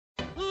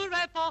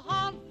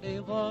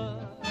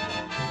Hollywood.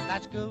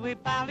 That's gooey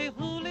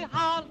ballyhooly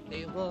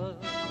Hollywood,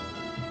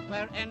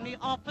 where any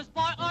office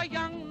boy or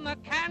young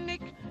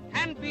mechanic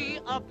can be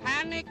a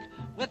panic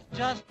with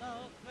just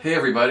a... Hey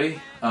everybody,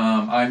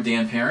 I'm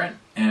Dan Parent,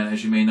 and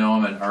as you may know,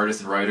 I'm an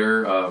artist and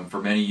writer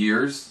for many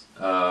years.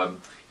 You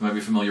might be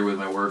familiar with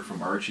my work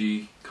from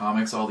Archie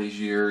Comics all these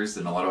years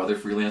and a lot of other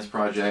freelance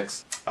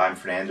projects. I'm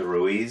Fernando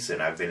Ruiz,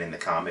 and I've been in the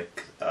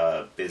comic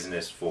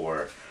business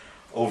for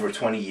over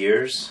 20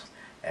 years,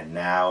 and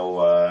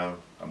now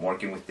I'm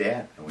working with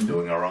Dan, and we're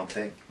doing our own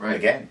thing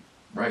again.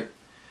 Right.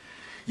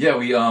 Yeah,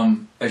 we,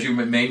 as you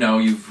may know,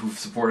 you've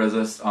supported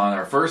us on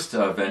our first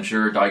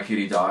venture, Die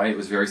Kitty Die. It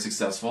was very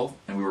successful,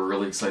 and we were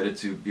really excited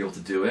to be able to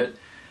do it.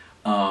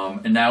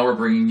 And now we're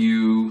bringing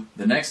you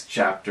the next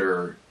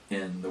chapter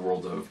in the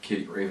world of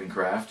Kitty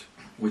Ravencraft,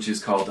 which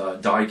is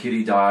called Die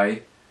Kitty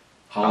Die,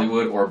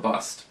 Hollywood or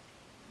Bust.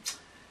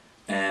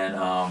 And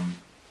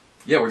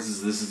yeah, this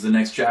is the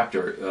next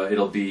chapter.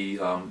 It'll be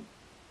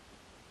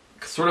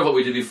sort of what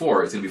we did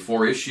before. It's going to be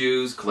 4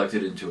 issues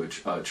collected into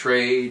a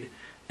trade.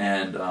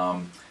 And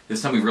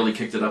this time we really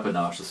kicked it up a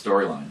notch, the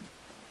storyline.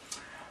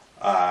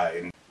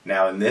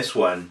 Now in this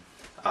one,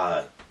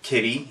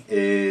 Kitty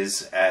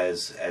is,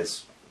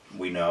 as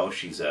we know,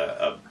 she's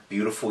a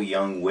beautiful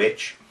young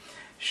witch.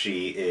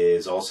 She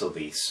is also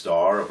the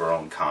star of her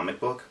own comic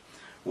book,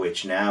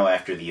 which now,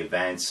 after the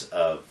events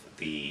of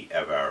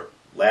our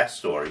last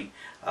story,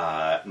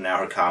 now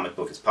her comic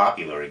book is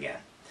popular again.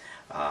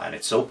 And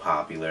it's so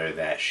popular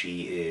that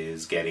she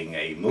is getting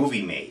a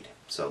movie made.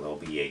 So there'll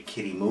be a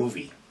Kitty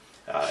movie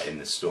in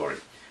the story.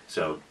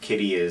 So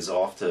Kitty is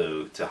off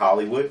to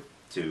Hollywood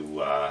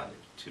to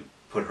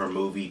put her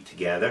movie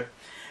together,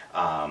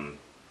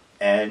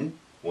 and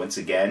once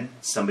again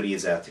somebody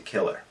is out to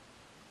kill her.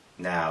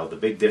 Now the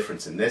big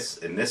difference in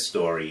this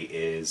story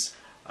is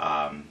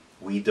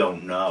we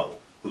don't know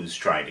who's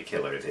trying to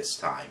kill her this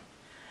time.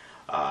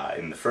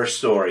 In the first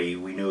story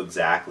we knew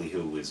exactly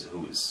who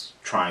was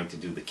trying to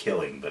do the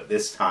killing, but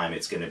this time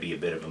it's going to be a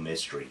bit of a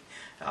mystery,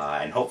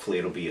 and hopefully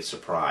it'll be a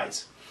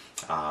surprise.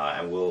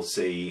 And we'll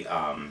see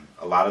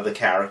a lot of the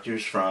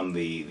characters from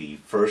the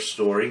first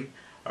story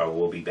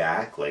will be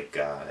back, like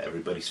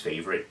everybody's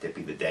favorite,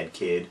 Dippy the Dead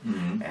Kid,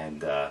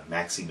 and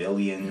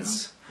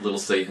Maximilian's Little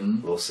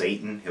Satan. Little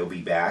Satan, he'll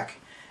be back.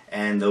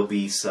 And there'll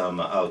be some,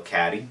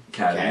 Caddy.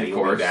 Caddy, of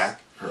course, will be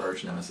back. Her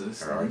arch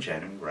nemesis. Her arch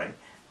enemy, right.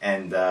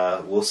 And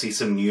we'll see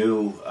some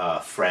new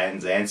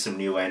friends and some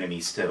new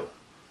enemies too.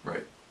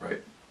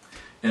 Right.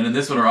 And in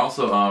this one we're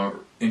also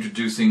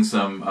introducing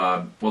some,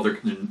 well,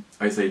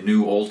 I say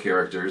new old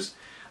characters.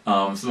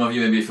 Some of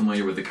you may be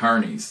familiar with the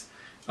Carnies.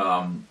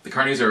 The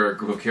Carnies are a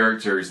group of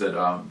characters that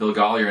Bill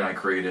Gollier and I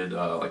created,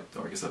 like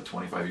I guess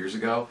 25 years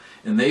ago,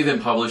 and they've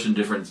been published in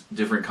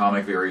different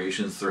comic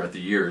variations throughout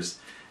the years.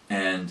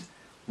 And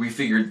we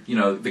figured, you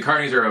know, the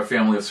Carnies are a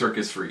family of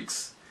circus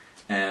freaks,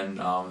 and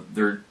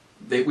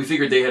we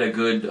figured they had a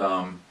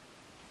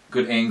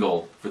good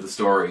angle for the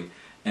story,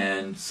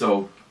 and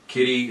so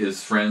Kitty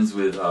is friends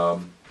with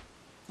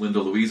Linda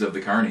Louise of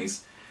the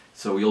Carnies,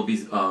 so you'll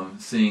be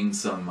seeing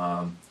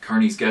some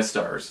Carnies guest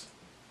stars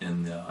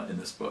in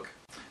this book.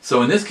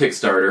 So in this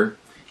Kickstarter,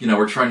 you know,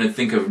 we're trying to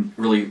think of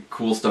really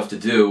cool stuff to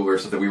do, or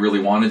stuff that we really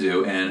want to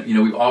do, and you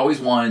know, we've always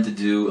wanted to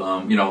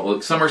do, you know,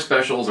 like summer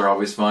specials are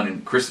always fun,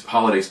 and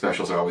holiday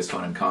specials are always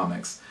fun in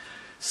comics.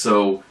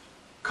 So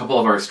a couple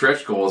of our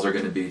stretch goals are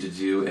going to be to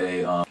do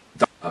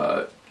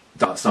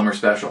a summer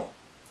special,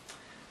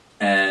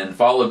 and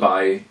followed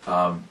by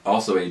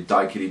also a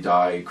Die Kitty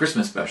Die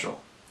Christmas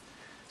special.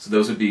 So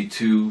those would be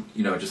 2,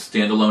 you know, just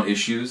standalone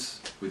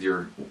issues with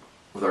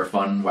our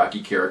fun,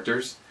 wacky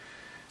characters.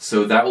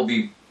 So that will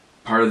be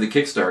part of the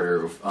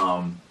Kickstarter.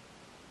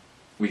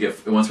 We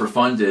get, once we're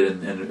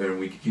funded and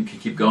we can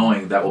keep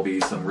going, that will be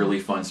some really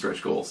fun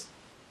stretch goals.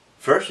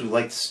 First, we'd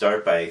like to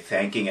start by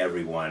thanking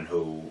everyone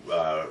who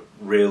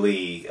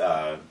really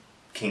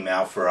came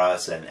out for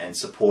us and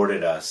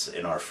supported us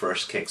in our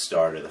first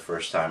Kickstarter the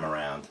first time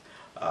around.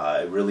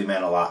 It really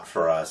meant a lot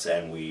for us,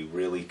 and we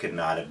really could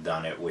not have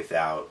done it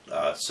without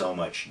so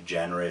much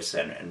generous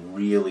and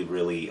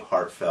really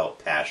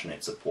heartfelt,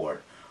 passionate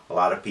support. A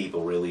lot of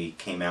people really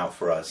came out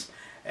for us,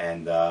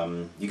 and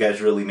you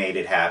guys really made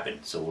it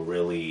happen. So we're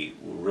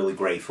really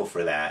grateful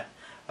for that.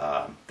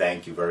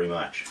 Thank you very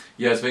much.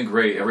 Yeah, it's been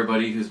great.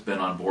 Everybody who's been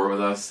on board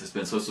with us has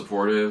been so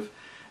supportive,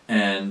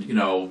 and you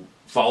know,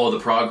 follow the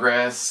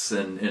progress,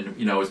 and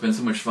you know, it's been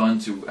so much fun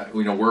to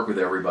work with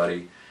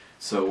everybody.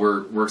 So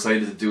we're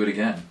excited to do it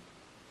again.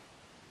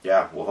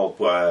 Yeah, we'll hope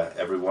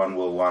everyone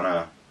will want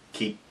to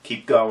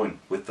keep going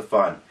with the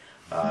fun,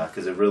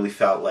 because it really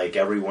felt like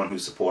everyone who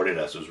supported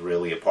us was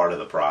really a part of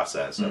the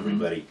process.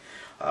 Everybody,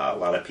 a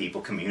lot of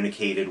people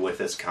communicated with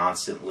us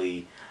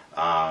constantly,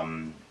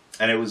 and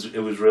it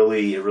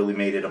really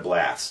made it a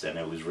blast, and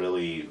it was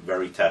really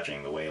very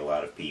touching the way a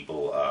lot of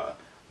people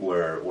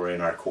were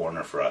in our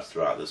corner for us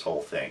throughout this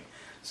whole thing.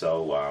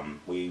 So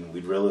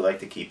we'd really like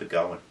to keep it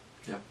going.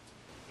 Yeah.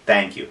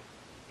 Thank you.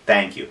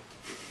 Thank you.